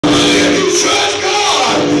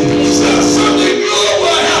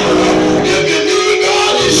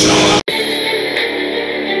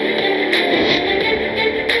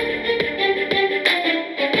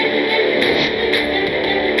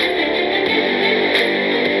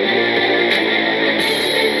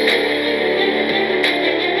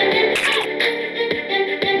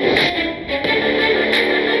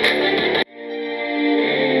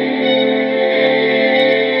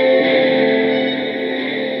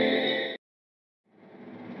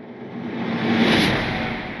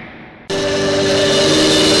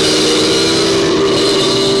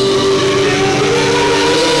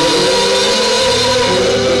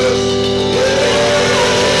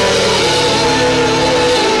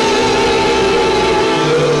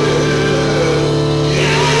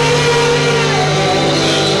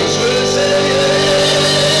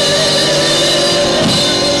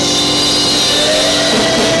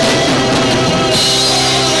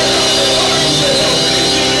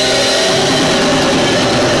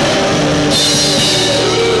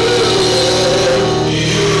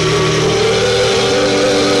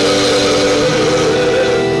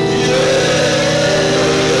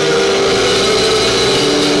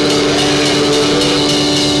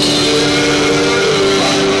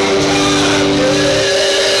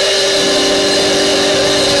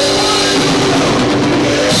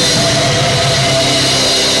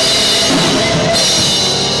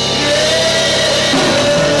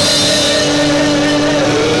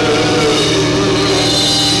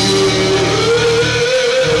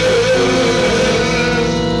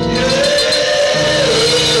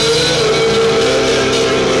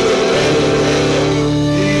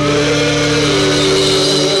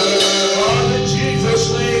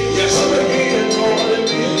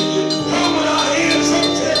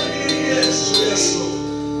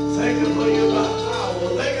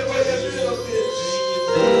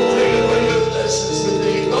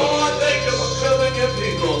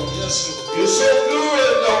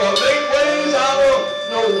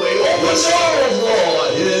was yours,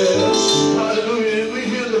 Lord. Yes. Hallelujah. We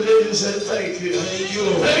hear the lady say, thank you. Thank you.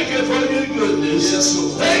 Thank you for your goodness. Yes,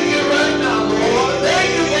 Lord. Thank you right now, Lord.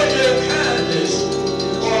 Thank you for your kindness.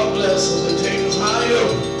 Lord, bless us and take us higher.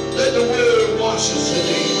 Let the word wash us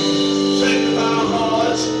today. Sanctify our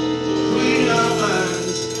hearts. Clean our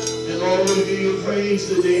minds. And Lord, we give you praise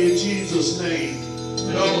today in Jesus' name.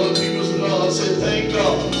 And all the people of God say, thank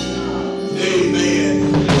God.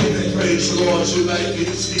 Amen. Amen. Praise the Lord. You might be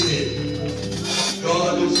seated.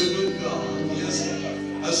 God is a good God. Yes.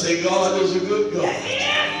 I say God is a good God.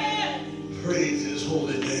 Praise his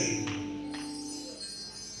holy name.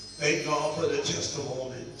 Thank God for the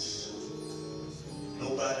testimonies.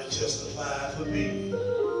 Nobody testified for me.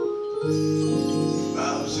 The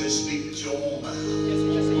Bible says, speak with your own mouth.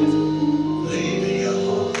 Believe in your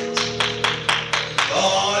heart.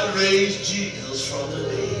 God raised Jesus from the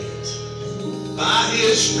dead. By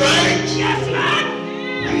his stripes, we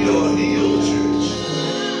are healed, church.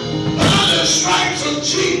 By the stripes of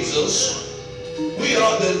Jesus, we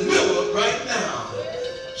are delivered right now.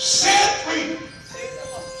 Set free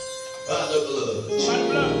by the blood.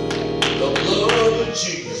 The blood of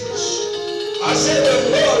Jesus. I said the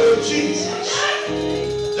blood of Jesus.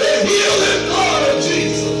 The healing blood of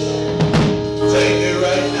Jesus. Take me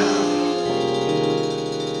right now.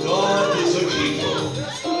 God is a keeper.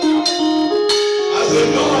 I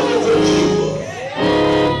said God is a keeper.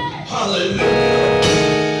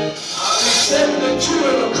 Hallelujah. I'll be 72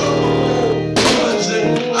 in a couple more months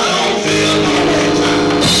and I don't feel no way time.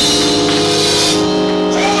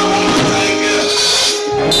 Tell them all thank you.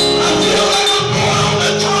 I feel like I'm going on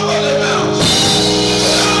the top of the mountain.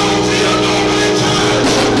 But I don't feel no way time.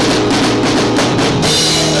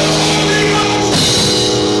 The Holy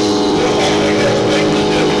Ghost makes the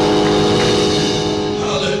difference.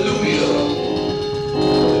 Hallelujah.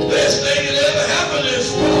 The best thing that ever happened is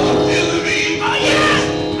God giving me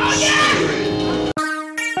spirit.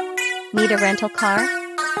 Need a rental car?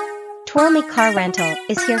 Twirl Me Car Rental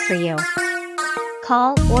is here for you.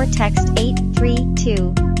 Call or text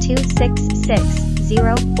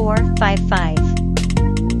 832-266-0455.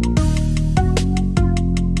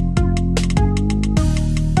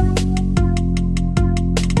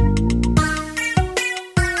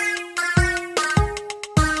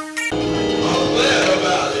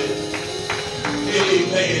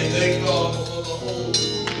 Amen. Thank God for the home.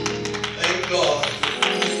 Thank God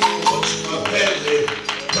for my family.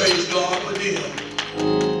 Praise God for them.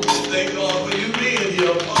 And thank God for you being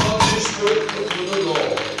here. All this work for the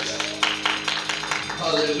Lord.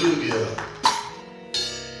 Hallelujah.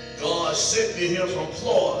 God sent me here from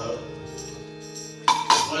Florida.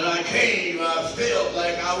 When I came, I felt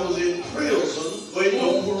like I was in prison waiting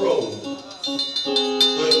on parole.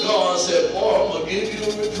 But God said, boy, I'm going to give you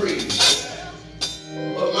a reprieve.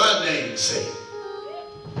 For my name's sake.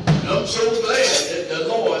 And I'm so glad that the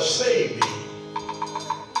Lord saved me.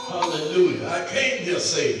 Hallelujah. I came here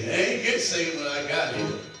saved. I ain't get saved when I got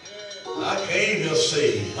here. I came here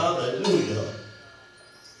saved. Hallelujah.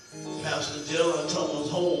 Pastor Dylan Thomas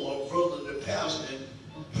home, my brother, the pastor, and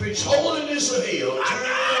preached holiness of hell, turn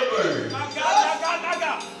and burn. My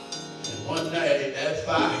God. And one night, that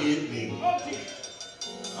fire hit me.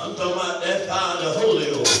 I'm talking about that fire of the Holy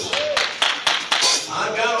Ghost. I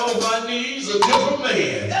got on my knees a different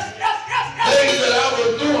man. Things that I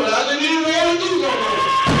was doing, I didn't even want to do no more.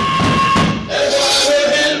 That's why they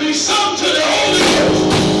had me some to the Holy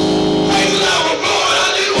Ghost. Places I was going, I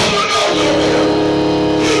didn't want to go no more.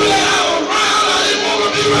 People that I was around, I didn't want to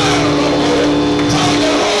be around no more. Cause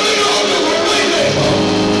the Holy Ghost is a way maker.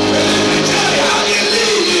 And let me tell you how they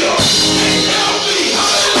lead you. They tell me,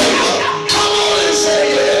 hallelujah. Come on and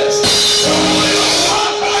say yes. The Holy Ghost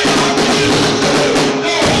will fight for you.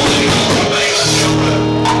 The Holy Ghost will make us different.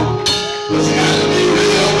 But you got to be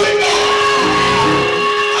real with God.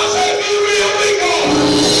 I said be real with God.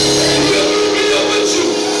 And he'll be real with you.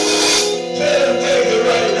 Tell him take it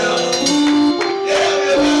right now. Yeah,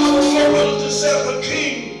 the Bible spoken to 2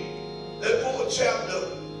 Kings, that 4th chapter.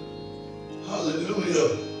 Hallelujah.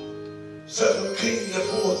 2 Kings, the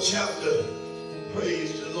 4th chapter.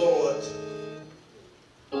 Praise the Lord.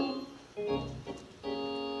 I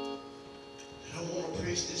want to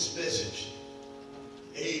preach this message.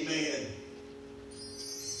 Amen.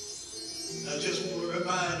 I just want to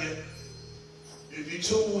remind you, if you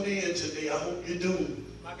tune in today, I hope you do.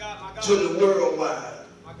 My God. To the worldwide.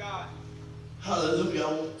 My God.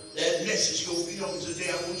 Hallelujah. That message going to be on today.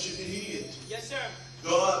 I want you to hear it. Yes, sir.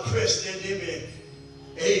 God pressed into me.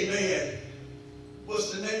 Amen. What's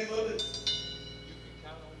the name of it? You can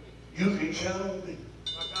count on me. You can count on me.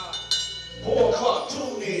 My God. 4 o'clock,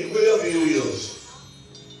 tune in, wherever you is.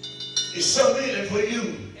 It's so meaning for you.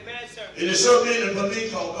 Amen, sir. It is so meaning for me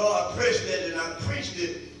because God pressed that and I preached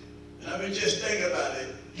it. And I've been just thinking about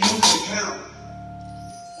it. You can count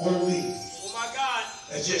on me. Oh, my God.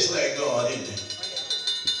 That's just like God, isn't it?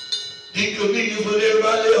 Deacons when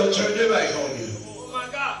everybody else turn their back on you. Oh, my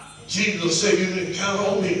God. Jesus said you can count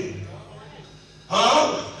on me.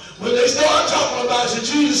 Huh? When they start talking about you,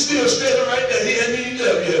 Jesus still standing right there. He hadn't even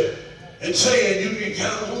left you. And saying you can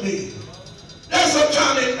count on me. That's some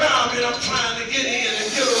kind of environment I'm trying to get in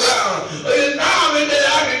and get around. An environment that I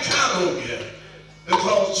can count on you.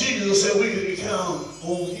 Because Jesus said we can count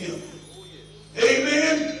on him.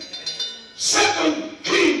 Amen. 2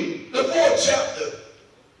 Kings, the 4th chapter.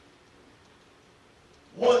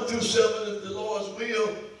 1 through 7, if the Lord's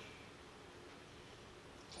will.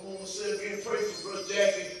 I want to say again, pray for Brother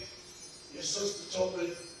Jackie. Your sister told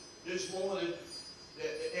me this morning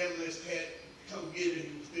that the ambulance can't come get him. He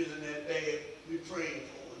was feeling that bad. We're praying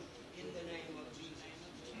for him. In the name of Jesus.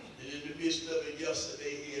 And in the midst of it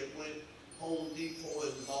yesterday, he had went Home Depot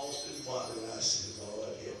and lost his wallet. I said, Lord,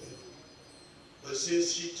 help him. But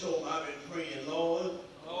since she told me, I've been praying, Lord,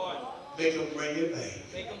 make him bring it back.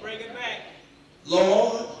 Make him bring it back.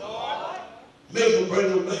 Lord, make him bring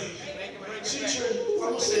it back. Make him bring it See, back. church, I'm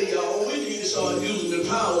going to say, y'all, we need to start using the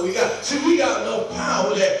power we got. See, we got enough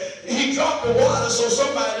power that he dropped the water so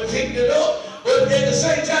somebody picked it up. But at the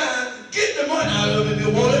same time, get the money out of it if you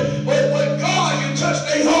want it. But when God can touch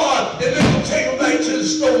their heart, and they're going to take them back to the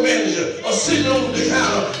store manager or sitting on the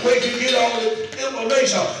counter where you can get all the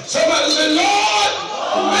information. Somebody say, Lord,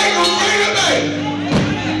 make them bring it back.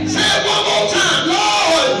 Say it one more time.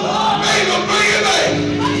 Lord, make them bring it back.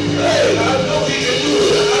 Hey, I know he can do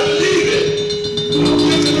it. I believe it. I'm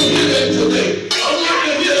looking to hear that today. I'm looking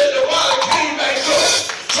to hear that the water came back up.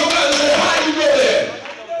 Somebody say, how you know that?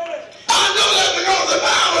 I know that because the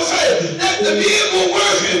Bible says that the men were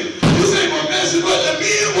working. This ain't my message, but the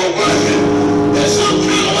men were working. And some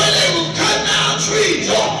kind of way they were cutting down trees.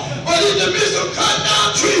 But in the midst of cutting down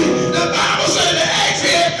trees, the Bible said the axe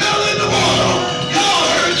head fell in the water. Y'all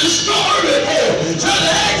heard the story before. So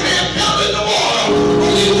the axe head fell in the water.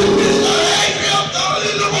 But in the midst of the axe head fell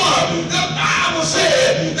in the water, the Bible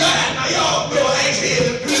said that, now y'all know axe head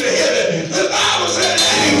is pretty heavy. The Bible said the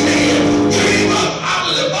axe head came up out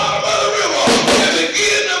of the bottom of the river and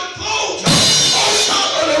began to float on top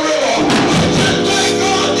of the river. Just like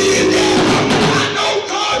God did that. I know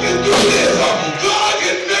God can do this. God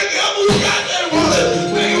can make him who got that water.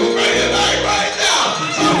 Make him bring it back right now.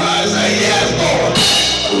 Somebody say, yes, Lord.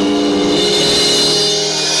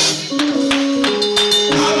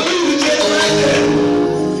 I believe it just right there.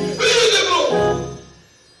 Visible.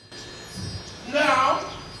 Now,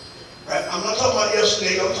 right, I'm not talking about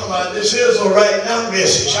yesterday. I'm talking about this is a right now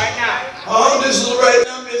message. Right now. Oh, this is a right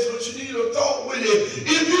now message, but you need a thought with it.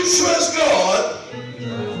 If you trust God,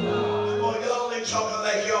 come on, y'all ain't talking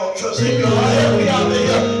like y'all trusting God. Help me out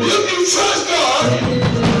there. If you trust God,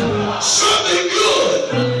 something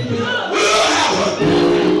good will happen.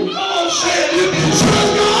 Come on, say it. If you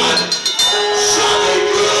trust God, something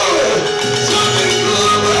good will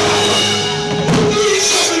happen. Who needs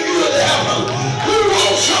something good to happen? Who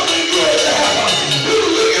wants something good to happen? Who's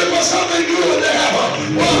looking for something good to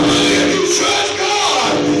happen? Well, if you trust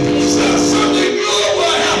God, something good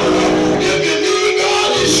will happen. If you need God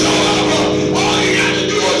to show up, all you got to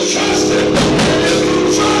do is trust Him. If you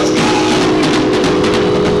trust God,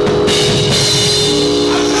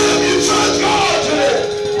 I said if you trust God today,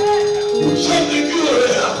 something good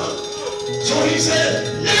will happen. So he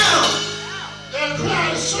said, now, there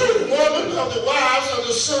cried a certain woman of the wives of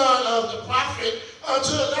the son of the prophet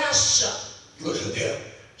unto Elisha. Look at that.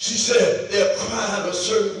 She said, there cried a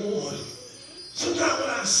certain woman. Sometimes when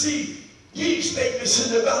I see these statements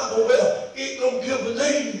in the Bible, well, it don't give a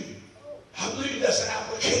name. I believe that's an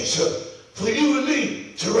application for you and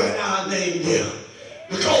me to write our name down.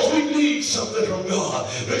 Because we need something from God.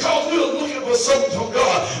 Because we're looking for something from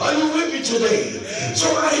God. Are you with me today? So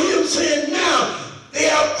I hear him saying, now, they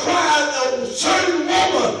have cried a certain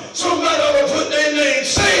woman. Somebody ought to put their name.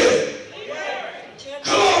 Say it.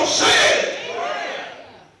 Come on, say it.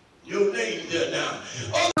 Your name there now.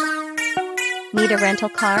 Need a rental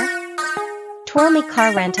car? Twirl Me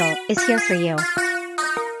Car Rental is here for you.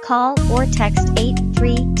 Call or text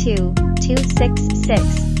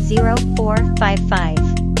 832-266-0455.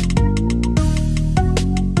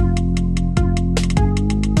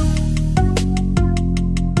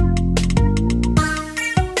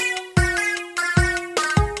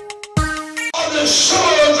 The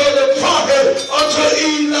sons of the prophet unto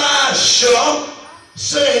Elisha,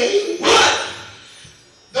 saying, what?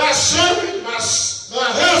 Thy servant, my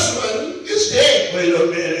husband is dead. wait a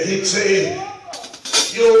minute. He said,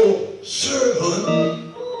 your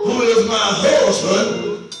servant, who is my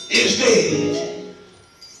husband, is dead.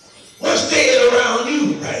 What's dead around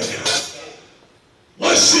you right now?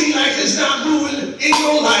 What seems like it's not moving in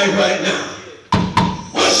your life right now?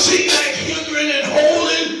 What seems like hindering and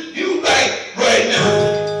holding you back right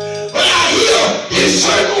now? But I hear this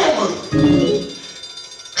certain woman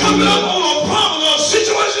coming up on a problem or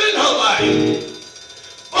situation in her life.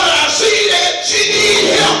 But I see that she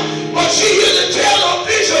needs help. But she here to tell the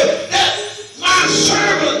bishop that my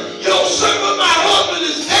servant, your servant, my husband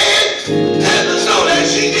is dead. And to know that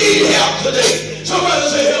she needs help today. Somebody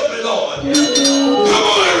say, help me, Lord. Come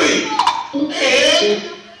on and read.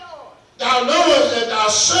 And thou knowest that thy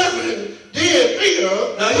servant did fear.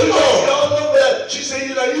 Now you know, y'all know that. She said,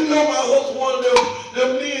 you know my husband, one of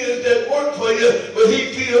them men that work for you, but he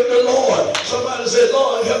feared the Lord. Somebody said,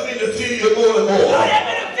 Lord, help me to fear you more and more.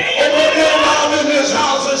 Open your mouth in this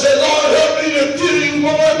house and say, Lord, help me to fear you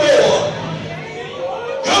more and more.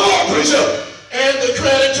 Come on, preacher. And the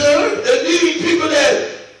creditor, That need people that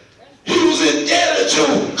he was indebted to,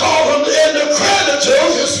 call them, and the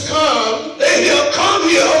creditors is come, they have come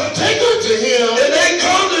here, take unto him and they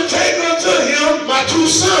come to take unto him my two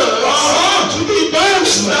sons to be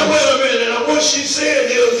bondsmen. Now wait a minute. Now what she said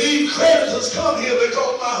is these creditors come here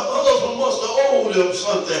because my husband must have owed them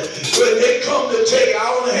something. But they come to take, I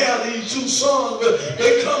only have these two sons, but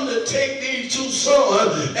they come to take these two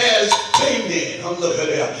sons as payment. I'm looking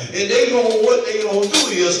at. And what they gonna do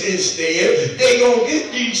is instead, they gonna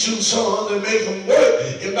get these two sons and make them work.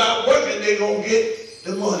 And by working, they gonna get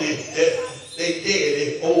the money that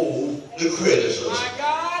they owe the creditors. My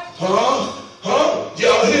God.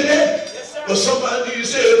 Y'all hear that? Yes, sir. But somebody needs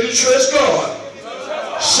to say, if you trust God,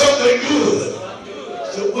 something good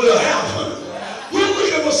will happen. We're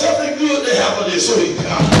looking for something good to happen this week.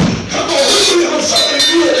 Come on, we're looking for something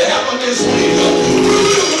good to happen this week. We're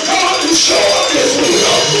looking for God to show up this week.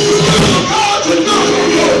 We're looking for God to knock on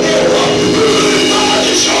your door. We're looking for God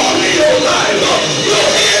to show up in your life. Your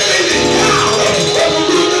head may be down, but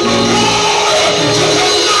we're looking for God to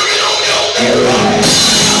come knocking on your door.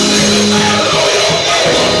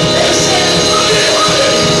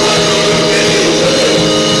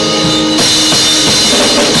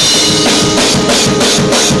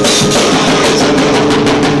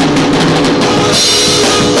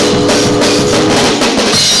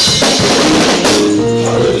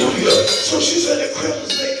 Hallelujah. So she said the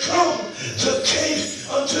creditors may come to take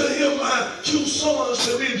unto him my two sons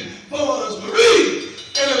to be bondsmen.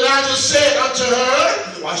 And Elijah said unto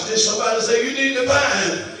her, Watch this. Somebody say you need to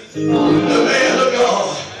find the man of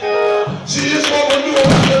God. See, this woman knew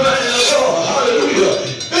about the man of God. Hallelujah.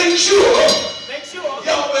 Make sure,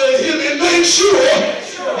 y'all better hear me, make sure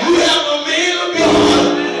you have a man of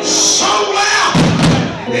God somewhere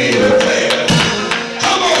in your past.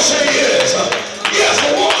 Come on, say yes. Yes,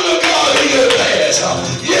 a woman of God in your past.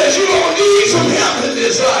 Yes, you're going to need some help in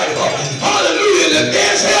this life. Hallelujah. The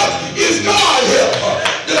best help is God help.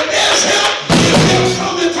 The best help is him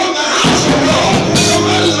coming from the house of God.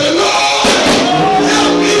 Somebody say, Lord,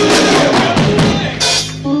 help me.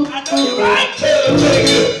 I know you're right. Tell him, take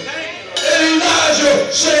it. And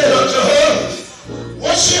Elijah said unto her,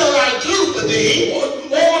 what shall I do for thee?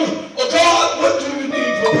 Woman of God, what do you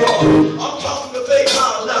need from God? I'm talking to faith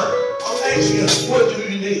house now. I'm asking you, what do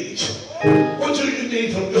you need? What do you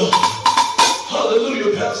need from God?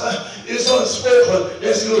 Hallelujah, Pastor. It's unspoken.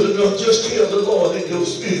 That's good enough. Just tell the Lord in your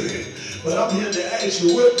spirit. But I'm here to ask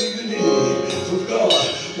you, what do you need from God?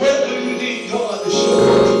 What do you need God to show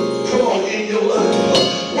up? Come on, in your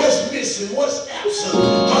life. What's missing? What's absent?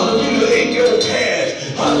 Hallelujah, in your past.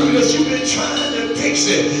 Hallelujah, you've been trying to fix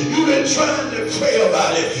it. You've been trying to pray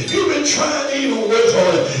about it. You've been trying to even work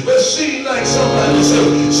on it. But seems like somebody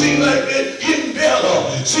said, seems like it's getting better.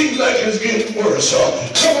 Seems like it's getting worse.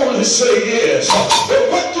 Come on and say yes. But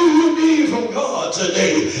what do you need from God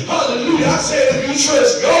today? Hallelujah. I said if you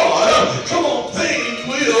trust God, come on, things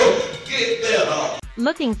will get better.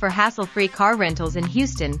 Looking for hassle-free car rentals in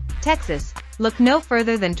Houston, Texas? Look no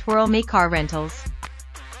further than Twirl Me Car Rentals.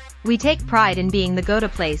 We take pride in being the go-to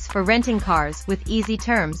place for renting cars with easy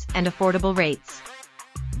terms and affordable rates.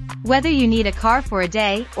 Whether you need a car for a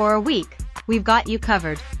day or a week, we've got you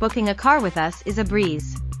covered. Booking a car with us is a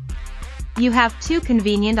breeze. You have two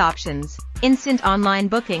convenient options: instant online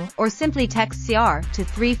booking or simply text CR to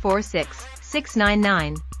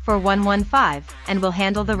 346-699-4115 and we'll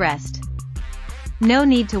handle the rest. No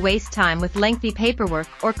need to waste time with lengthy paperwork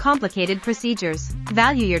or complicated procedures.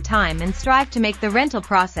 Value your time and strive to make the rental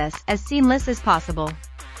process as seamless as possible.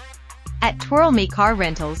 At Twirl Me Car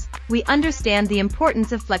Rentals, We understand the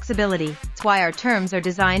importance of flexibility. That's why our terms are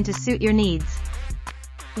designed to suit your needs.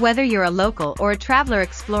 Whether you're a local or a traveler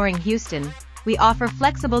exploring Houston, we offer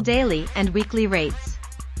flexible daily and weekly rates.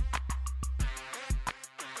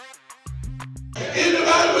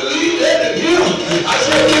 Anybody believe that in here? I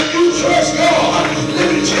said, if you trust God, let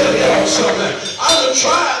me tell y'all something. I done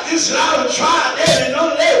tried this and I done tried that and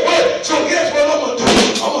none of that worked. So guess what I'm going to do?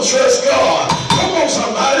 I'm going to trust God. Come on,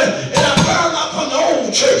 somebody. And I found out from the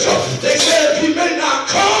old church, they said he may not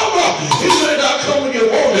come, he may not come when you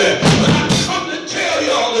want him. But I come to tell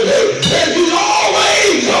y'all today that he's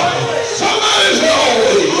always, somebody say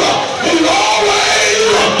always, he's always,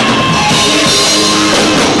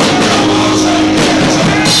 come on, say yes.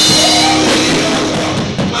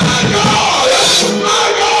 My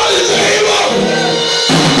God is able.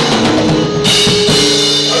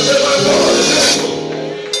 I said, my God is able.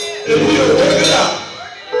 And he'll work it out.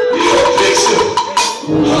 He'll fix it.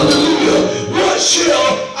 Hallelujah. What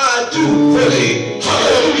shall I do for thee?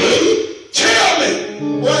 Hallelujah. Tell me.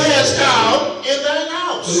 What hast thou in thine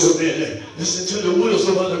house? Wait a minute. Listen to the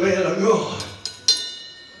wisdom of the man of God.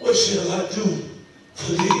 What shall I do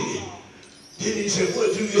for thee? Then he said,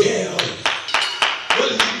 what do you have?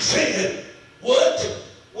 What is he saying? What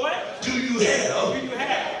do you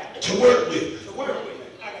have to work with?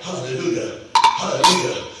 Hallelujah.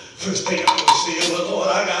 Hallelujah. First thing I would say, well, Lord,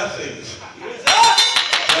 I got faith. I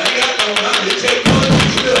ain't got no money to take money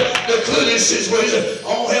to the clear this situation. I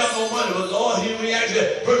don't have no money, but Lord, hear me ask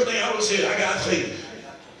that. First thing I would say, I got faith.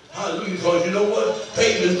 Hallelujah, because you know what?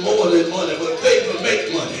 Faith is more than money, but faith will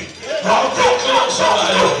make money. Come on,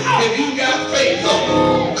 somebody. If you got faith,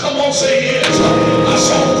 come on, say yes. I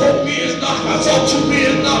saw 4 men knock. I saw 2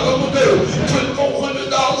 men knock on the door, put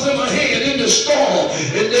 $400 in my hand in the storm,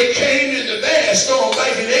 and they came in the bad storm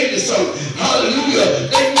back in 80-something.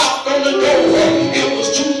 Hallelujah. They knocked on the door. It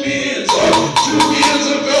was 2 men of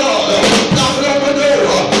God knocking on my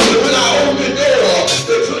door. And when I opened the door,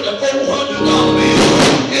 they put the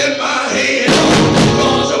 $400 in my hand.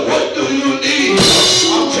 God said, what do you need?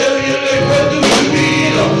 I'm telling you, what do you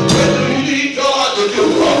need? What do you need God to do?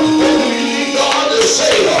 What do you need God to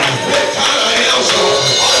say? What kind of answer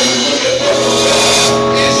are you looking for?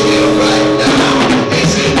 God is here right now.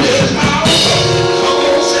 It's in this house. Come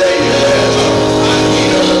on, say yes. I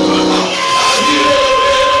hear the God. I hear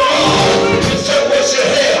the God. He said, what's your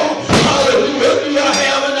hell? Hallelujah. What do you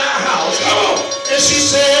have in that house? Come on. And she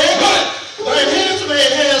said, what? Thine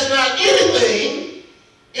handmaid has not anything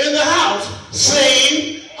in the house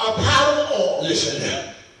save a pot of oil. Listen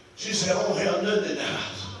now. She said, I don't have nothing in the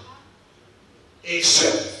house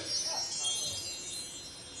except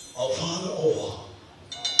a pot of oil.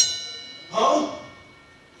 Huh?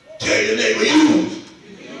 Tell your neighbor, you.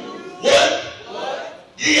 What?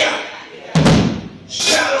 Yeah. She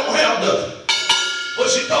said, I don't have nothing. But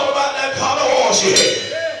she thought about that pot of oil she had.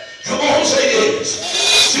 Come on, say yes.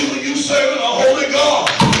 See, when you serving a holy God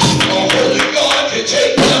can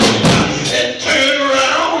take nothing and turn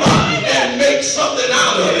around and make something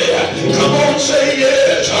out of it. Come on, say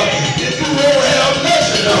yes. If you don't have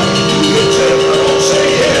nothing, you can take, come on,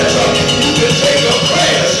 say yes. You can take a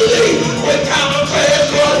class today. What kind of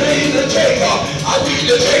class do I need to take? I need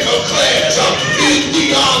to take a class in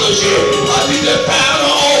theology. I need to find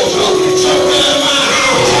an altar somewhere in my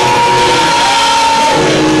house.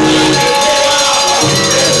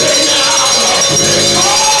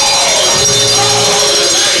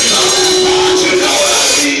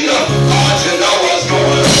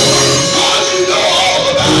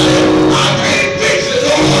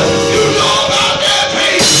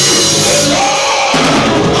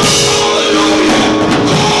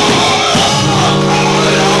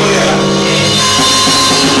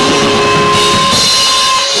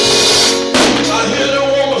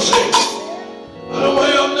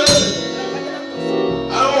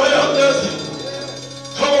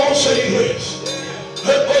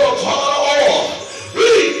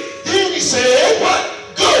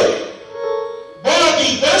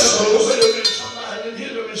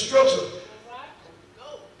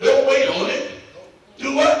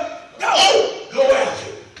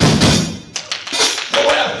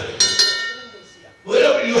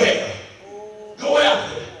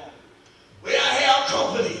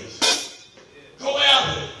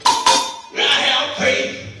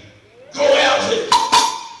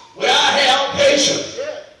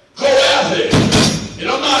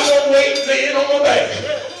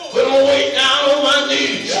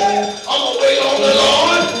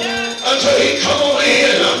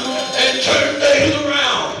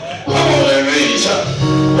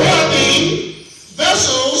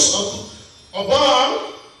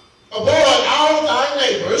 Aboard all thy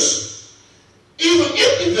neighbor members, even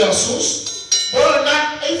empty vessels, were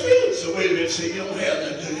not a few. So wait a minute, say you don't have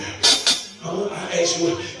nothing, do you? I asked you,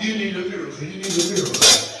 well, you need a miracle, you need a miracle.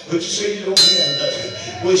 But you say you don't have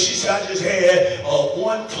nothing. Well, she said, I just had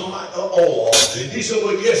 1 pot of oil. He said,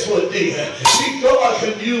 well, guess what, then? See, God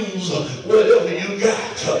can use whatever you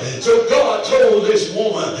got. So God told this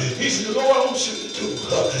woman, he said, Lord, I want you to do,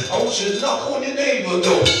 I want you to knock on your neighbor's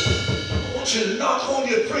door. I want you to knock on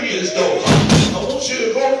your friend's door. I want you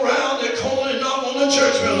to go around the corner and knock on the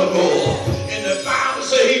church member's door. And the Bible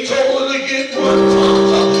said he told her to get 1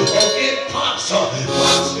 pot or get pots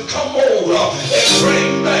to come over and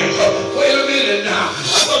bring back. Wait a minute now.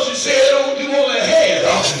 I thought you said you only had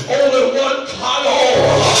only 1 pot of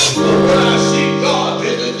oil. But what I see God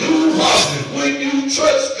did to do when you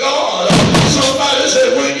trust God. Somebody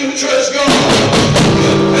said when you trust God,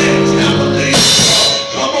 good things happen.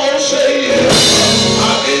 Come on, say it.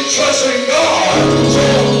 I've been trusting God, so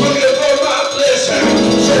I'm looking for my blessing.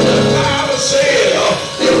 So the Bible said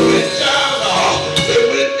it went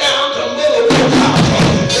down to Mother Wood's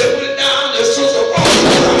house. It went down to Sister Ross's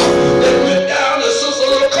house. It went down to Sister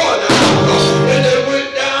LaCorda's house. And it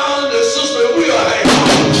went down to Sister Wheelhouse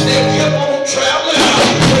house. They kept on traveling.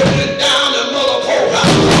 It went down to Mother Pope's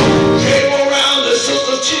house. Came around to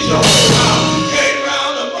Sister Chizo's house. Came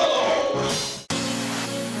around to Mother Holmes.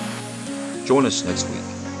 Join us next week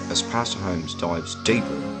as Pastor Holmes dives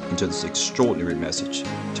deeper into this extraordinary message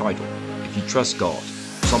titled, If You Trust God,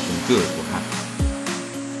 Something Good Will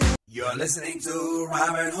Happen. You're listening to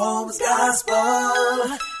Robert Holmes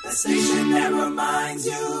Gospel, the station that reminds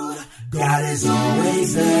you God is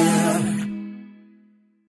always there.